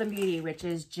have Health and Beauty, which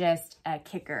is just a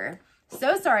kicker.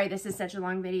 So sorry this is such a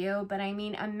long video, but I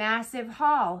mean a massive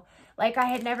haul. Like I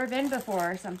had never been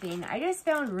before or something. I just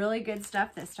found really good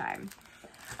stuff this time.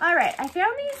 All right, I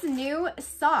found these new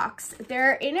socks.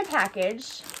 They're in a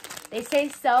package. They say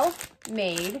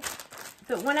self-made.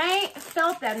 But when I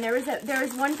felt them, there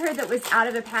was one pair that was out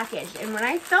of a package. And when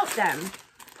I felt them,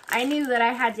 I knew that I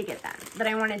had to get them. That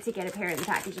I wanted to get a pair in the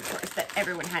package, of course, that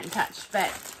everyone hadn't touched.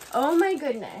 But, oh my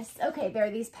goodness. Okay, there are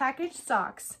these packaged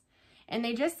socks. And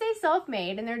they just say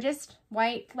self-made. And they're just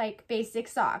white, like, basic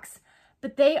socks.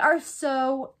 But they are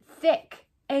so thick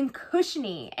and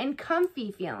cushiony and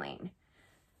comfy feeling.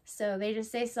 So they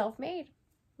just say self-made.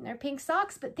 And they're pink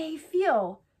socks, but they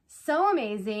feel so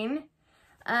amazing.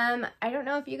 I don't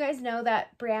know if you guys know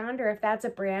that brand or if that's a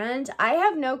brand. I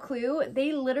have no clue.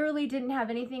 They literally didn't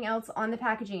have anything else on the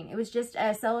packaging. It was just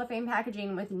a cellophane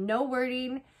packaging with no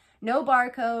wording, no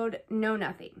barcode, no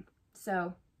nothing.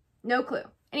 So, no clue.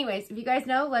 Anyways, if you guys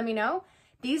know, let me know.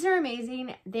 These are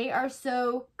amazing. They are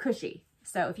so cushy.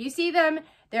 So, if you see them,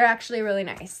 they're actually really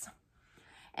nice.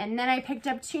 And then I picked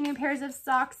up 2 new pairs of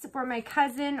socks for my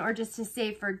cousin or just to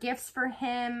save for gifts for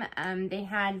him. They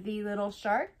had the little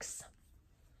sharks.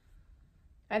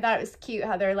 I thought it was cute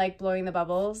how they're like blowing the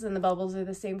bubbles and the bubbles are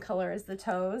the same color as the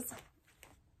toes.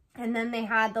 And then they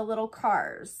had the little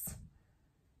cars.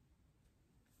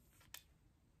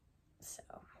 So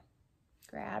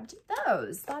grabbed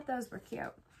those. Thought those were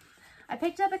cute. I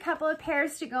picked up a couple of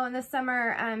pairs to go in the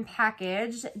summer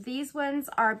package. These ones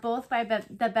are both by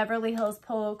the Beverly Hills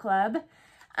Polo Club.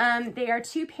 They are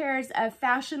 2 pairs of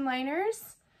fashion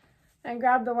liners. I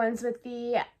grabbed the ones with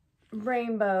the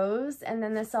rainbows and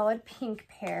then the solid pink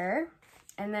pair.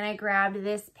 And then I grabbed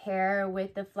this pair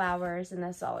with the flowers and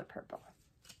the solid purple.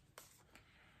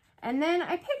 And then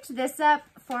I picked this up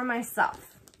for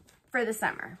myself for the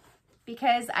summer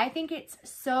because I think it's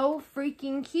so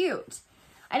freaking cute.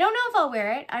 I don't know if I'll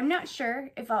wear it. I'm not sure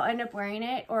if I'll end up wearing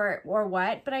it or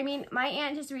what. But I mean, my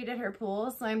aunt just redid her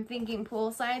pool, so I'm thinking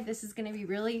poolside, this is going to be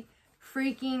really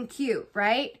freaking cute,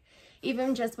 right?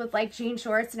 Even just with like jean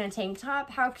shorts and a tank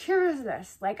top. How cute is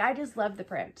this? Like, I just love the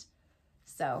print.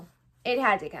 So, it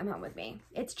had to come home with me.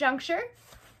 It's Juncture.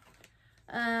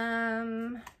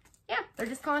 Yeah, they're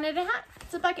just calling it a hat.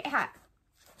 It's a bucket hat.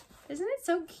 Isn't it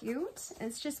so cute?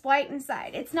 It's just white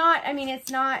inside. It's not, I mean, it's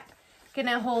not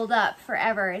gonna hold up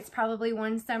forever. It's probably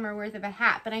 1 summer worth of a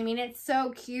hat, but I mean, it's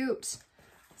so cute.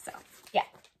 So, yeah,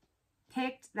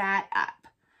 picked that up.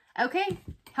 Okay,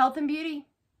 Health and Beauty.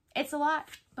 It's a lot,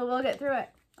 but we'll get through it.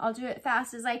 I'll do it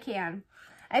fast as I can.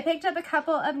 I picked up a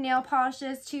couple of nail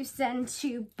polishes to send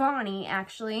to Bonnie,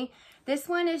 actually. This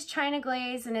one is China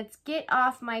Glaze, and it's Get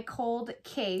Off My Cold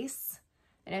Case.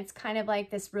 And it's kind of like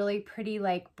this really pretty,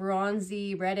 like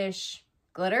bronzy, reddish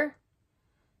glitter.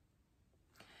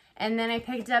 And then I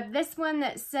picked up this one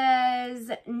that says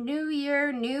New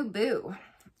Year, New Boo.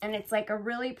 And it's like a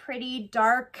really pretty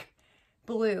dark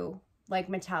blue, like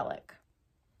metallic.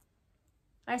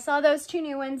 I saw those two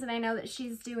new ones, and I know that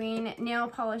she's doing nail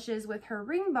polishes with her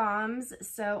ring bombs,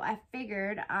 so I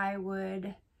figured I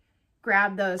would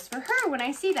grab those for her when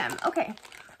I see them. Okay,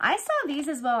 I saw these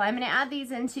as well. I'm going to add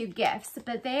these into gifts,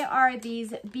 but they are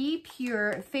these Be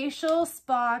Pure Facial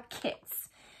Spa Kits.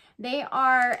 They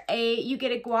are you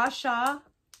get a gua sha.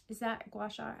 Is that gua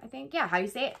sha? I think, yeah, how you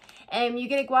say it. And you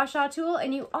get a gua sha tool,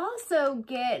 and you also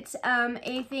get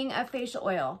a thing of facial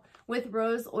oil with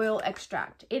rose oil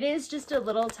extract. It is just a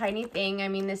little tiny thing. I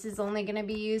mean, this is only going to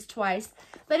be used twice,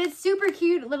 but it's super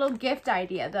cute little gift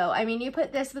idea though. I mean, you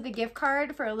put this with a gift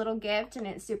card for a little gift, and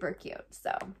it's super cute.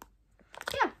 So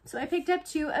yeah, so I picked up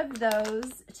 2 of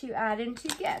those to add into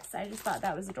gifts. I just thought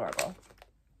that was adorable.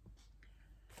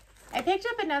 I picked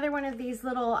up another one of these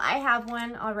little, I have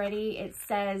one already. It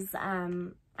says,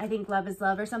 I think Love is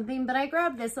Love or something, but I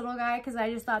grabbed this little guy because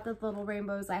I just thought that the little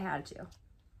rainbows I had to.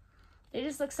 They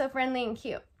just look so friendly and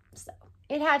cute. So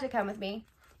it had to come with me.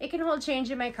 It can hold change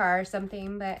in my car or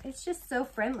something, but it's just so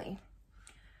friendly.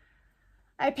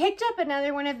 I picked up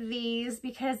another one of these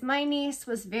because my niece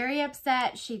was very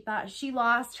upset. She thought she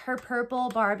lost her purple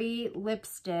Barbie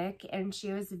lipstick, and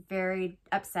she was very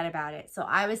upset about it. So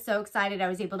I was so excited I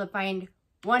was able to find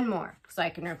one more so I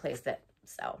can replace it.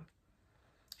 So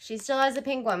she still has a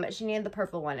pink one, but she needed the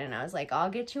purple one, and I was like, I'll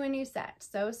get you a new set.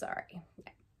 So sorry.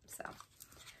 Yeah, so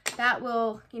that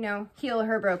will, you know, heal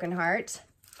her broken heart.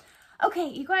 Okay,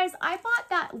 you guys, I bought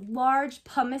that large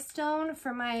pumice stone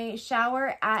for my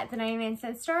shower at the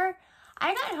 99-cent store.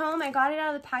 I got home, I got it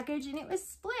out of the package, and it was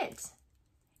split.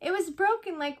 It was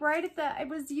broken, like right at the, it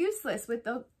was useless with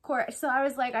the cord. So I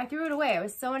was like, I threw it away. I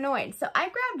was so annoyed. So I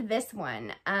grabbed this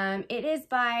one. It is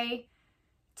by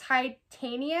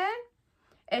Titania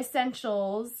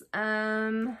Essentials.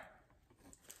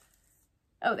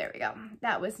 Oh, there we go.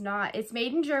 That was not, it's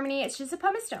made in Germany. It's just a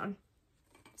pumice stone.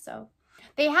 So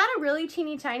they had a really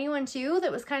teeny tiny one too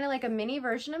that was kind of like a mini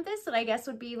version of this that I guess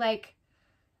would be like,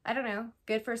 I don't know,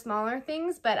 good for smaller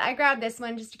things. But I grabbed this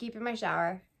one just to keep in my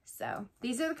shower. So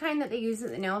these are the kind that they use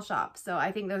at the nail shop. So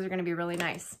I think those are going to be really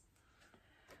nice.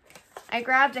 I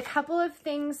grabbed a couple of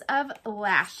things of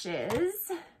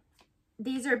lashes.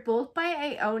 These are both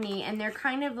by Ioni, and they're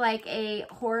kind of like a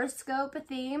horoscope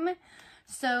theme.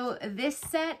 So this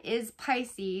set is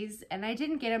Pisces, and I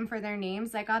didn't get them for their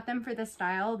names. I got them for the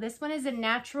style. This one is a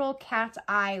natural cat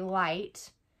eye light.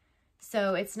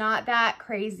 So it's not that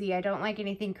crazy. I don't like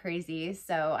anything crazy.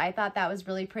 So I thought that was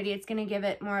really pretty. It's going to give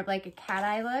it more of like a cat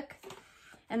eye look.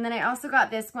 And then I also got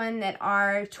this one that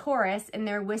are Taurus, and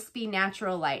they're wispy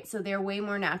natural light. So they're way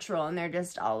more natural, and they're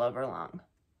just all over long.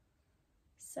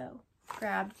 So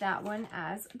grabbed that one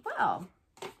as well.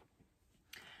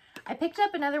 I picked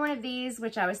up another one of these,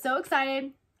 which I was so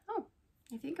excited. Oh,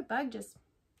 I think a bug just,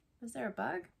 was there a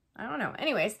bug? I don't know.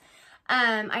 Anyways,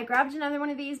 I grabbed another one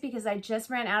of these because I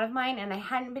just ran out of mine, and I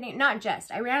hadn't been, not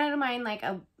just, I ran out of mine like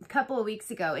a couple of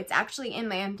weeks ago. It's actually in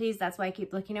my empties. That's why I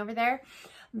keep looking over there.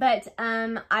 But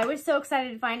I was so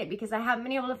excited to find it because I haven't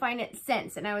been able to find it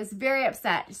since, and I was very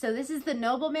upset. So this is the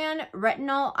Nobleman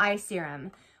Retinol Eye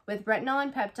Serum with retinol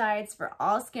and peptides for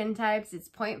all skin types. It's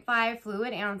 0.5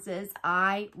 fluid ounces.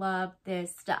 I love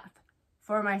this stuff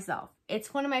for myself.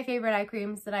 It's one of my favorite eye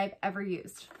creams that I've ever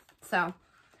used. So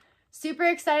super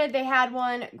excited they had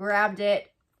one, grabbed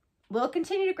it. We'll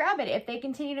continue to grab it if they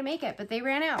continue to make it, but they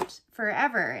ran out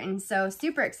forever. And so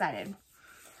super excited.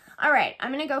 All right,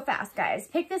 I'm going to go fast, guys.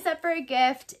 Pick this up for a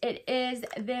gift. It is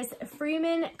this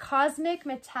Freeman Cosmic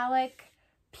Metallic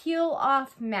Peel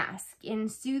Off Mask in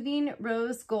Soothing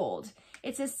Rose Gold.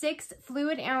 It's a 6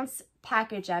 fluid ounce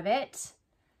package of it.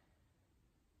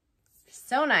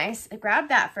 So nice. I grabbed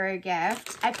that for a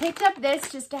gift. I picked up this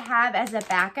just to have as a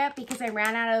backup because I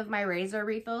ran out of my razor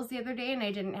refills the other day and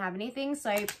I didn't have anything. So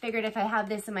I figured if I had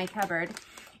this in my cupboard.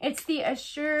 It's the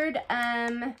Assured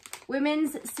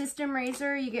Women's System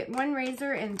Razor. You get 1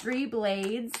 razor and 3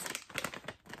 blades.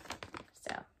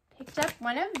 So picked up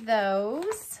one of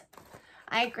those.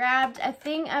 I grabbed a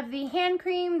thing of the hand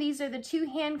cream. These are the 2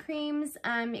 hand creams.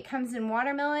 It comes in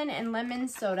watermelon and lemon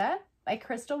soda by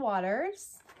Crystal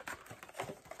Waters.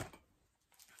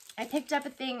 I picked up a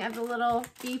thing of the little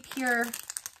Be Pure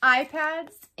eye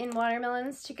pads in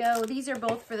watermelons to go. These are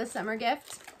both for the summer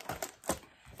gift.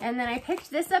 And then I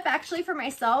picked this up actually for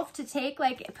myself to take,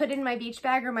 like, put in my beach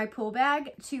bag or my pool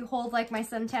bag to hold, like, my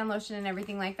suntan lotion and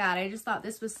everything like that. I just thought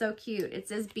this was so cute. It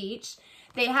says beach.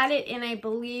 They had it in, I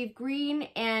believe, green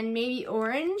and maybe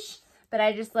orange, but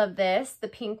I just love this, the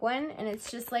pink one, and it's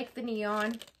just like the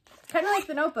neon, kind of like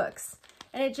the notebooks.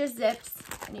 And it just zips,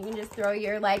 and you can just throw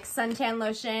your, like, suntan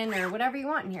lotion or whatever you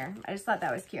want in here. I just thought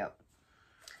that was cute.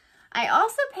 I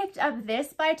also picked up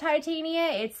this by Titania.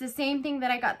 It's the same thing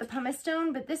that I got the pumice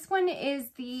stone, but this one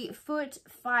is the foot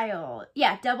file.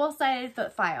 Yeah, double-sided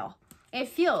foot file. It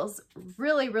feels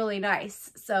really, really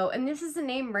nice. So, and this is a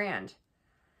name brand.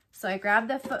 So I grabbed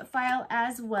the foot file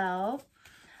as well.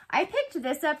 I picked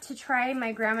this up to try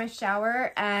my grandma's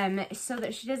shower so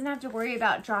that she doesn't have to worry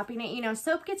about dropping it. You know,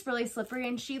 soap gets really slippery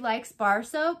and she likes bar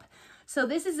soap. So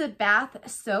this is a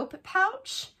bath soap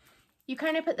pouch. You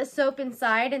kind of put the soap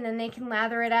inside and then they can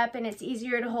lather it up and it's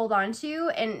easier to hold on to.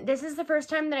 And this is the first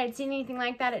time that I'd seen anything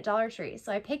like that at Dollar Tree.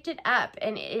 So I picked it up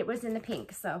and it was in the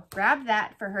pink. So grabbed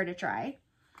that for her to try.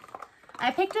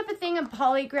 I picked up a thing of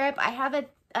Polygrip. I have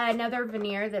another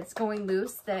veneer that's going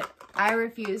loose that I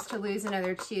refuse to lose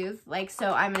another tooth.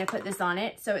 So I'm going to put this on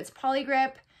it. So it's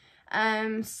Polygrip.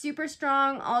 Super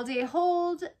strong all day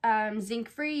hold, zinc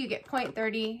free. You get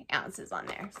 0.30 ounces on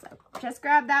there. So just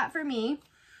grab that for me.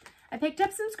 I picked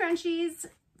up some scrunchies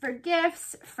for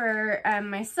gifts for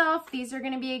myself. These are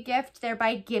going to be a gift. They're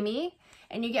by Gimme,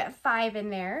 and you get 5 in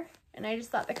there. And I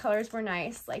just thought the colors were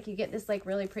nice. Like, you get this, like,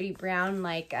 really pretty brown,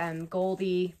 like,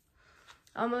 goldy,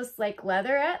 almost like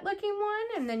leatherette looking one.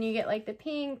 And then you get, like, the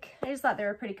pink. I just thought they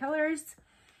were pretty colors.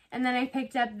 And then I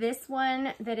picked up this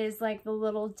one that is, like, the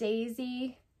little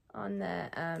daisy on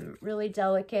the really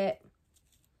delicate,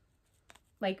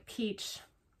 like, peach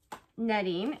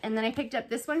netting. And then I picked up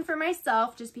this one for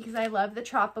myself just because I love the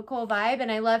tropical vibe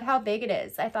and I love how big it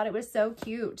is. I thought it was so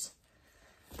cute.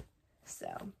 So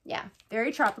yeah,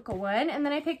 very tropical one. And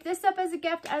then I picked this up as a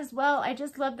gift as well. I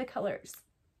just love the colors.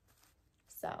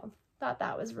 So thought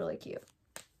that was really cute.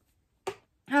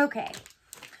 Okay.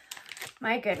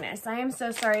 My goodness, I am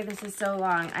so sorry this is so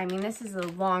long. I mean, this is a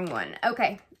long one.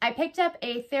 Okay, I picked up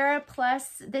a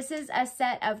TheraPlus. This is a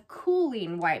set of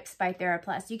cooling wipes by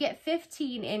TheraPlus. You get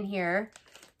 15 in here.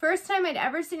 First time I'd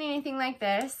ever seen anything like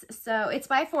this. So it's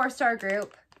by 4-Star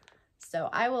Group. So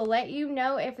I will let you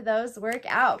know if those work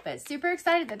out. But super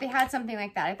excited that they had something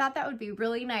like that. I thought that would be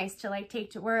really nice to, like, take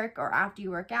to work or after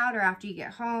you work out or after you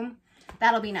get home.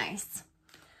 That'll be nice.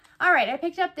 All right, I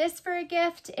picked up this for a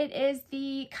gift. It is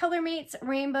the ColorMates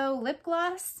Rainbow Lip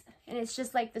Gloss, and it's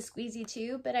just like the squeezy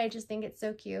tube, but I just think it's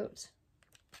so cute.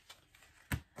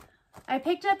 I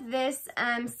picked up this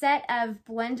set of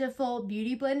Blendiful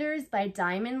Beauty Blenders by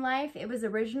Diamond Life. It was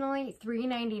originally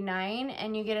 $3.99,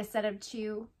 and you get a set of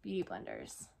 2 beauty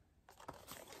blenders.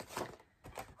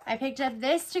 I picked up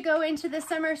this to go into the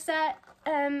summer set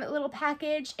little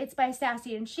package. It's by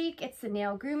Sassy and Chic. It's the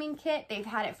nail grooming kit. They've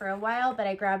had it for a while, but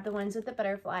I grabbed the ones with the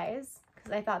butterflies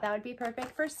because I thought that would be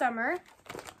perfect for summer.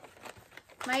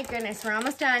 My goodness, we're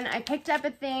almost done. I picked up a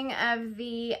thing of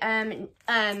the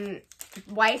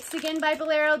wipes again by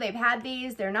Bolero. They've had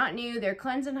these. They're not new. They're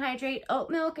Cleanse and Hydrate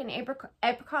Oat Milk and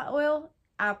apricot oil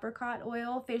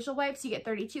facial wipes. You get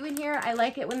 32 in here. I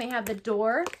like it when they have the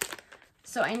door.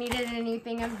 So I needed a new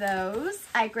thing of those.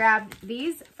 I grabbed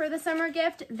these for the summer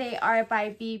gift. They are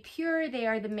by Be Pure. They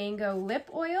are the Mango Lip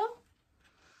Oil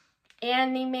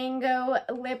and the Mango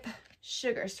Lip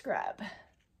Sugar Scrub.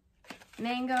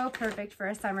 Mango, perfect for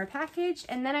a summer package.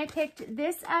 And then I picked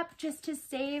this up just to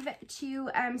save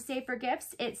for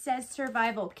gifts. It says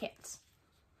Survival Kit.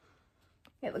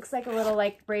 It looks like a little,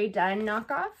 like, Brae Dunn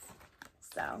knockoff.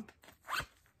 So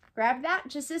grab that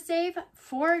just to save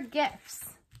for gifts.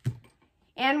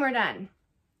 And we're done.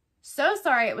 So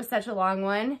sorry it was such a long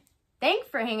one. Thank you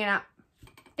for hanging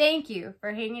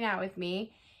out with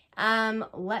me.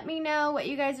 Let me know what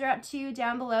you guys are up to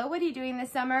down below. What are you doing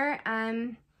this summer?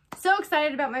 So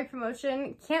excited about my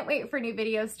promotion. Can't wait for new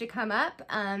videos to come up.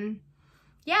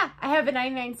 Yeah, I have a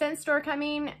 99-cent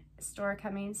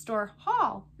store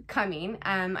haul coming.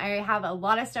 I have a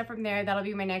lot of stuff from there. That'll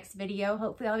be my next video.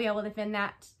 Hopefully I'll be able to film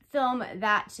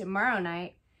that tomorrow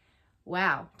night.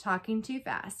 Wow, talking too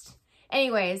fast.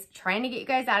 Anyways, trying to get you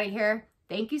guys out of here.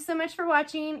 Thank you so much for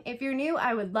watching. If you're new,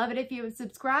 I would love it if you would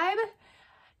subscribe.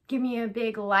 Give me a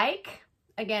big like.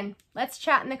 Again, let's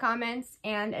chat in the comments.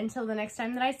 And until the next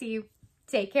time that I see you,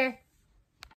 take care.